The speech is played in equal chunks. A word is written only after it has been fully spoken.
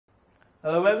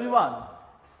Hello everyone.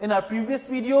 In our previous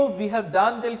video, we have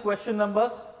done till question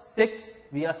number 6.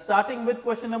 We are starting with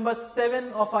question number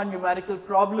 7 of our numerical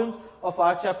problems of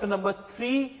our chapter number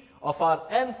 3 of our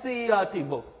NCERT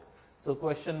book. So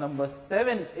question number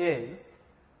 7 is,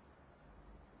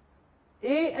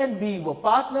 A and B were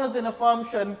partners in a firm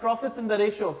sharing profits in the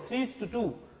ratio of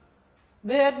 3:2.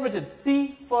 They admitted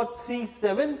C for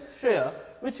 3/7 share,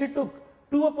 which he took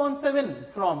 2/7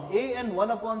 from A and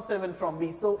 1/7 from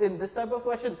B. So in this type of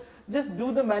question, just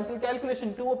do the mental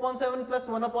calculation. 2/7 plus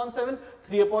 1/7,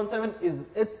 3/7 is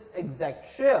its exact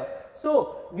share.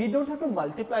 So we don't have to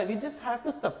multiply, we just have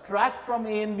to subtract from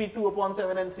A and B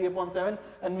 2/7 and 3/7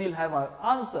 and we'll have our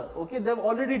answer. Okay, they've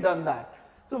already done that.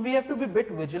 So we have to be a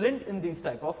bit vigilant in these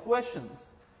type of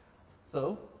questions.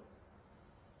 So,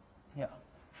 yeah.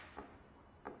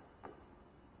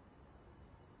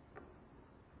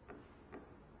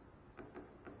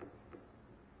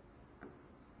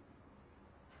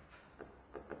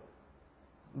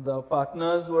 The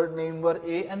partners were named were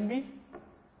A and B.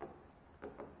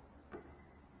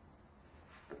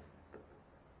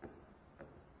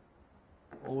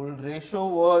 Old ratio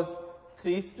was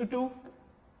 3:2.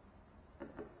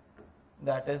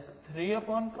 That is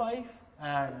 3/5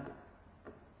 and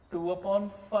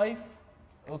 2/5.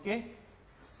 Okay.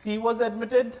 C was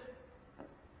admitted.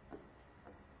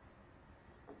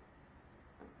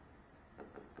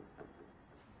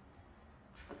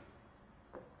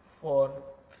 For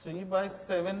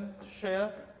 3/7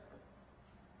 share,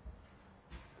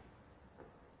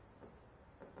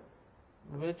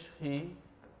 which he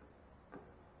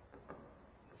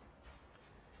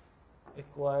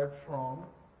acquired from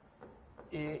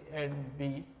A and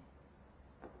B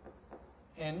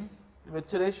in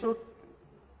which ratio?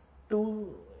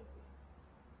 2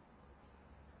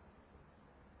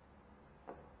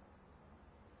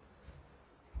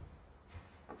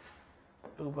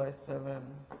 2/7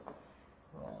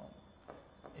 from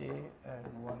A and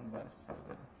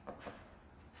 1/7.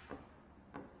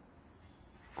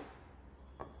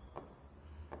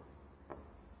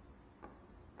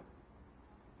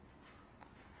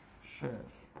 Share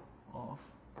of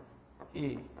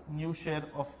A, new share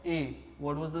of A.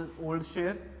 What was the old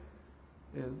share?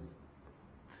 Is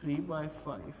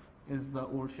 3/5 is the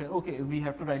old share. Okay, we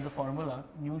have to write the formula.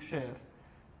 New share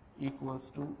equals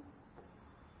to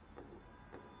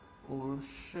old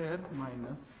share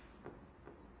minus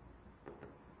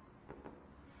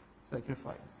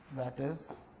sacrifice. That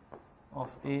is,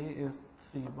 of A is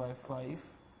 3/5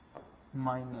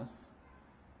 minus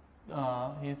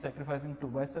he is sacrificing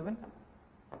 2/7.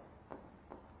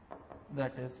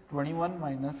 That is 21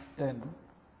 minus 10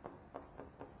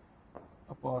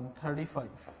 upon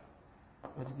 35,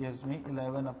 which gives me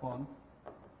 11 upon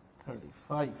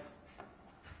 35.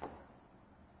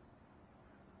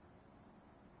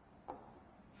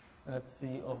 Let's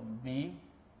see, of B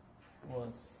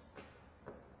was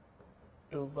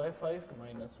 2/5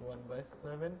 minus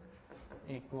 1/7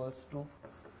 equals to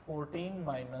 14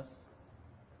 minus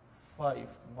 5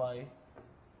 by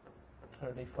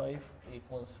 35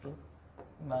 equals to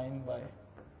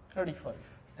 9/35.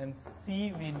 And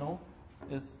C we know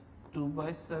is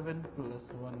 2/7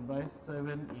 plus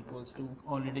 1/7 equals to,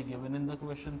 already given in the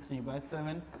question,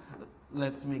 3/7.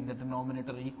 Let's make the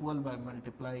denominator equal by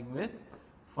multiplying with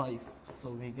 5. So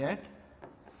we get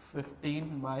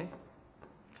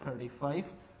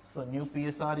 15/35. So new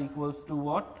PSR equals to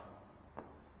what?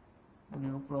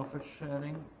 New profit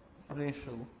sharing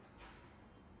ratio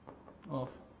of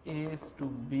A is to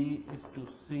B is to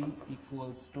C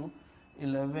equals to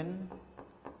 11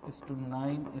 is to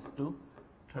 9 is to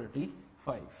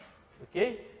 35.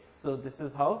 Okay, so this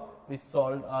is how we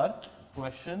solved our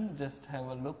question. Just have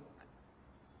a look.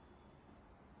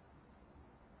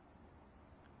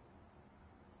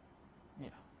 Yeah.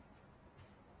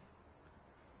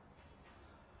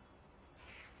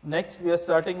 Next we are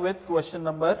starting with question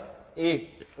number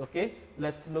 8. Okay,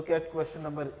 let's look at question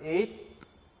number 8.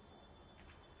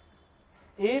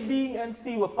 A, B and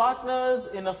C were partners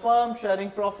in a firm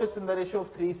sharing profits in the ratio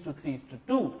of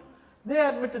 3:2. They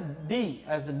admitted D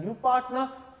as a new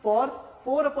partner for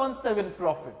 4/7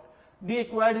 profit. D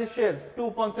acquired his share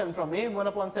 2/7 from A,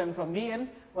 1/7 from B and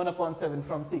 1/7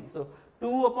 from C. So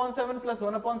 2/7 plus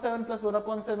 1/7 plus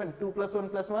 1/7, 2 plus 1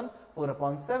 plus 1,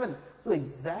 4/7. So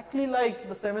exactly like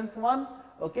the 7th one.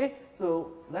 Okay,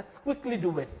 so let's quickly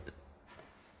do it.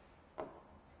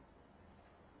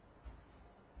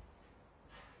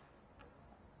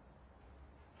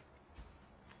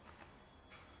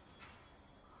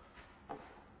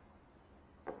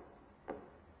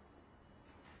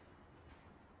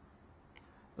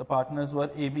 The partners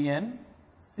were A, B and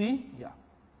C. Yeah.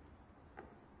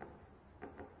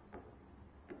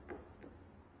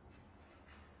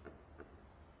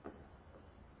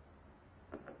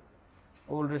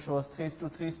 Old ratio was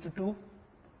 3:2.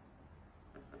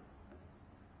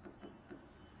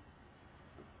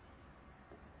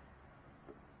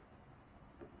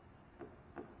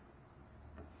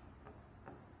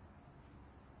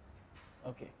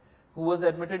 Okay. Who was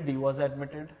admitted? D was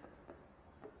admitted.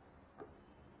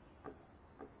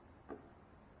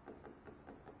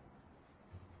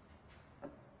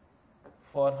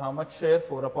 For how much share?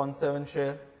 4/7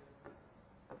 share.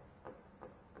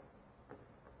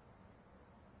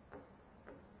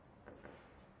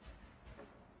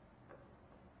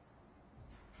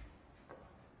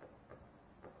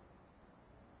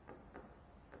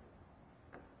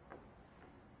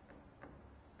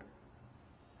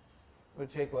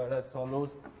 Which required as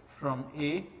follows: from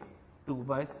A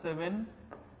 2/7,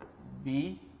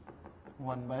 B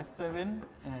 1/7,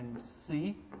 and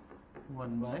C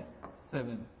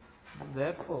 1/7.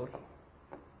 Therefore,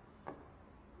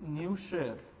 new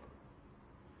share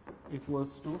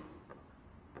equals to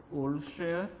old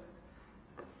share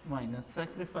minus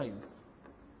sacrifice.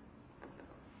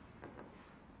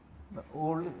 The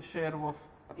old share of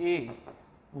A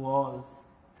was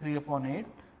 3/8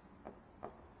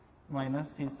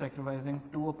 minus, he's sacrificing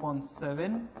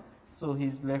 2/7, so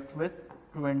he's left with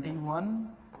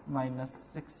 21 minus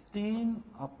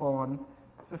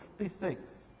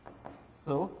 16/56,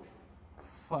 so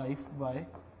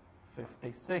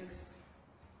 5/56.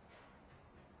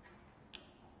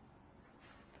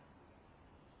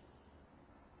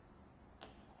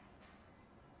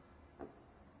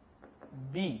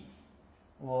 B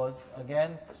was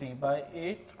again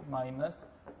 3/8 minus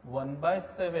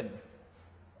 1/7.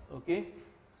 Okay,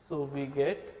 so we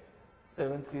get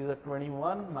 7 3s are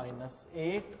 21 minus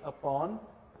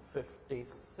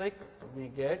 8/56. We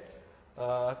get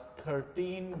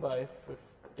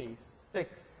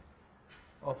 13/56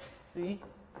 of C.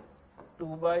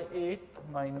 2/8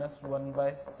 minus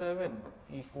 1/7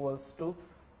 equals to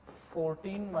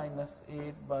 14 minus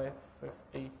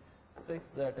 8/56.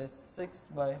 That is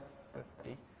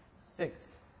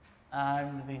 6/56.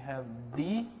 And we have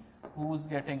D, who's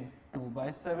getting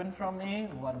 2/7 from A,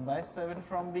 1/7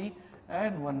 from B,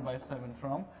 and 1/7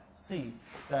 from C.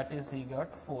 That is, he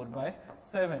got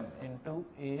 4/7 into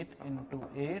 8 into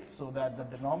 8, so that the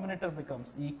denominator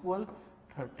becomes equal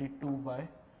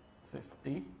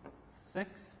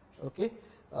 32/56. Okay.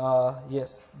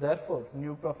 Yes. Therefore,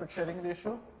 new profit sharing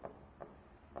ratio.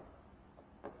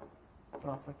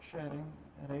 Profit sharing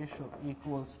ratio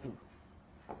equals to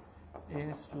A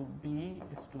is to B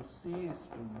is to C is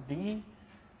to D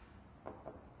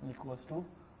equals to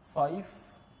 5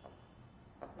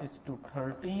 is to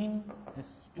 13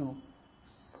 is to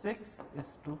 6 is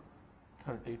to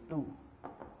 32.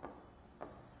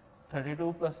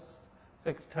 32 plus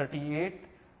 6, 38,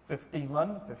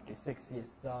 51, 56. Yes,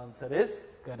 the answer is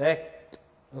correct.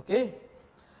 Okay.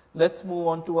 Let's move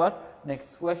on to our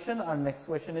next question. Our next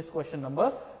question is question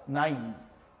number 9.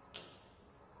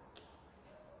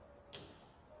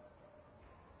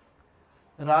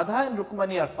 Radha and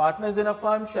Rukmani are partners in a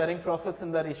firm sharing profits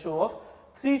in the ratio of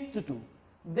 3:2.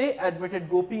 They admitted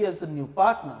Gopi as the new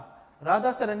partner.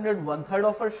 Radha surrendered 1/3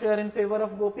 of her share in favor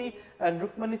of Gopi, and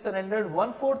Rukmani surrendered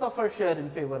 1/4 of her share in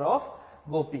favor of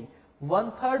Gopi.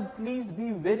 1/3, please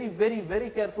be very, very, very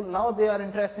careful. Now they are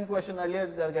interesting question. Earlier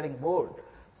they are getting bored.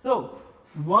 So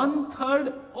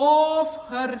 1/3 of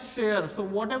her share. So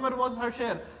whatever was her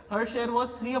share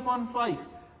was 3/5.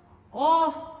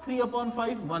 Of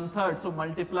 3/5, 1/3. So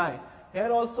multiply.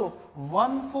 Here also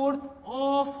 1/4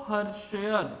 of her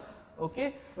share. Okay,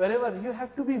 wherever you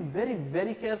have to be very,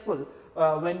 very careful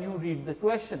when you read the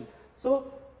question. So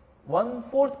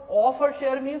 1/4 of her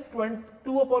share means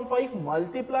 2/5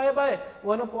 multiply by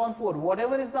 1/4.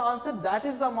 Whatever is the answer, that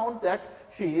is the amount that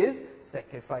she is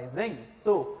sacrificing.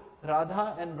 So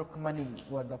Radha and Rukmani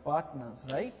were the partners,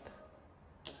 right?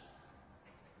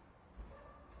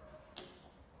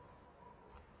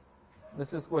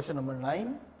 This is question number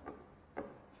 9.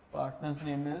 Partner's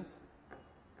name is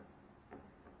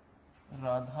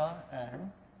Radha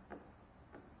and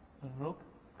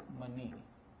Rukmani.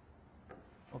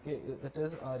 Okay, it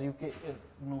is RUK.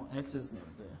 No, H is not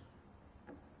there.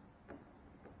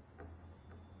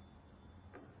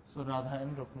 So Radha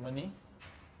and Rukmani.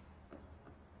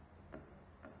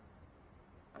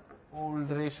 Old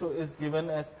ratio is given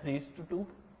as 3:2.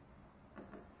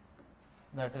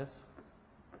 That is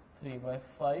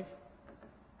 3/5,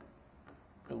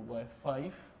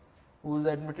 2/5. Who is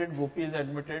admitted? Gopi is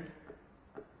admitted.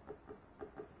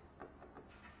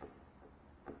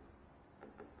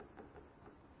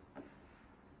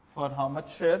 For how much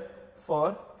share?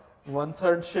 For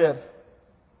 1/3 share.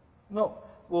 No,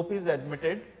 Gopi is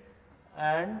admitted,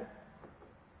 and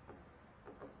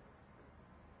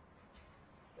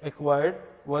acquired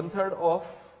 1/3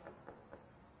 of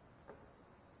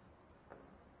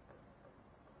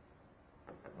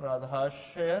Radha's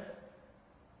share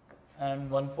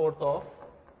and 1/4 of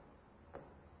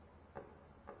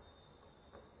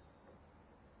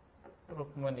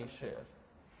Rukmani's share.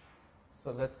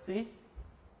 So let's see.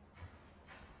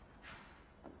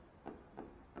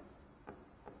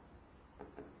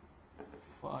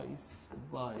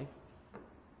 By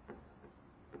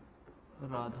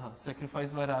Radha.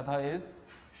 Sacrifice by Radha is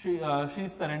she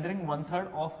is surrendering 1/3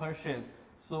 of her share.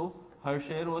 So her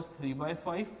share was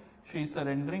 3/5. She is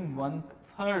surrendering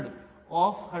 1/3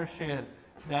 of her share.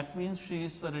 That means she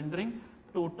is surrendering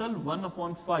total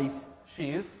 1/5.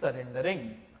 She is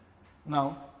surrendering.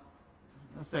 Now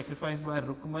sacrifice by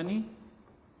Rukmani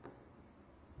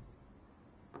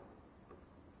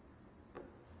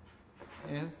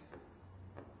is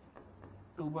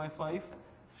 2/5.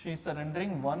 She is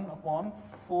surrendering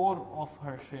 1/4 of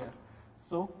her share.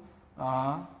 So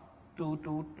 2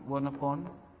 to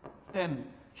 1/10.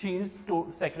 She is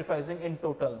sacrificing in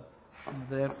total.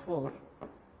 Therefore,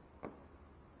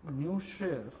 new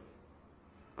share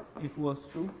equals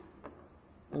to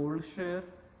old share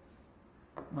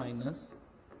minus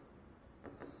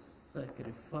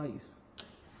sacrifice.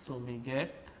 So we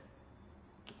get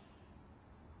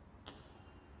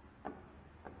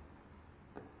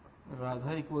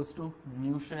Radha equals to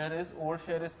new share is old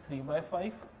share is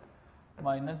 3/5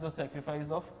 minus the sacrifice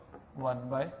of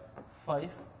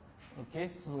 1/5. Okay,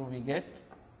 so we get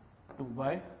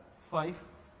 2/5.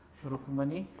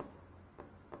 Rukmani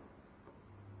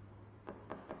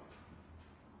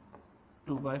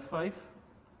 2/5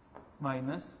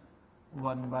 minus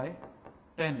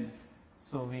 1/10.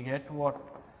 So we get what?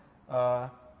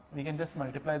 We can just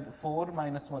multiply 4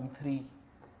 minus 1, 3.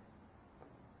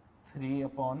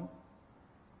 3/10.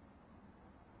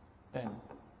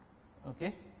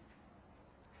 Okay,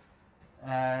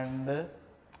 and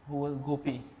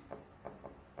Gopi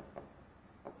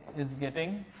is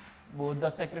getting both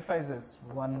the sacrifices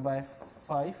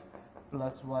 1/5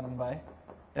 plus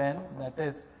 1/10, that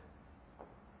is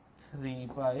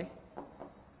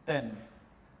 3/10.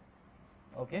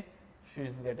 Okay, she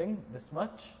is getting this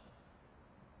much.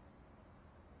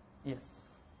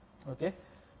 Yes. Okay.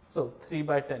 So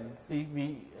 3/10. See,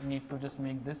 we need to just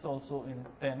make this also in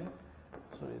 10.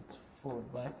 So it's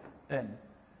 4/10.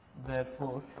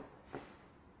 Therefore,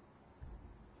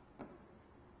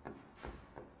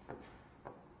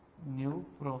 new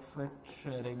profit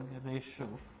sharing ratio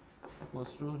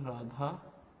equals to Radha,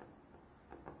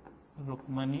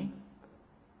 Rukmani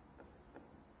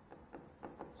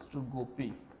to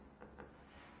Gopi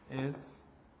is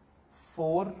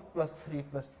 4 plus 3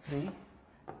 plus 3.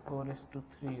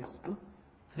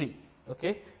 4:3:3.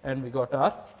 Okay, and we got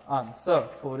our answer.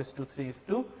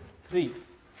 4:3:3.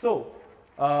 So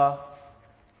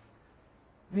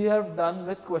we have done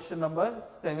with question number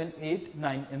 7, 8,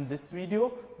 9 in this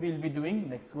video. We will be doing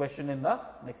next question in the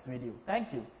next video.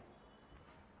 Thank you.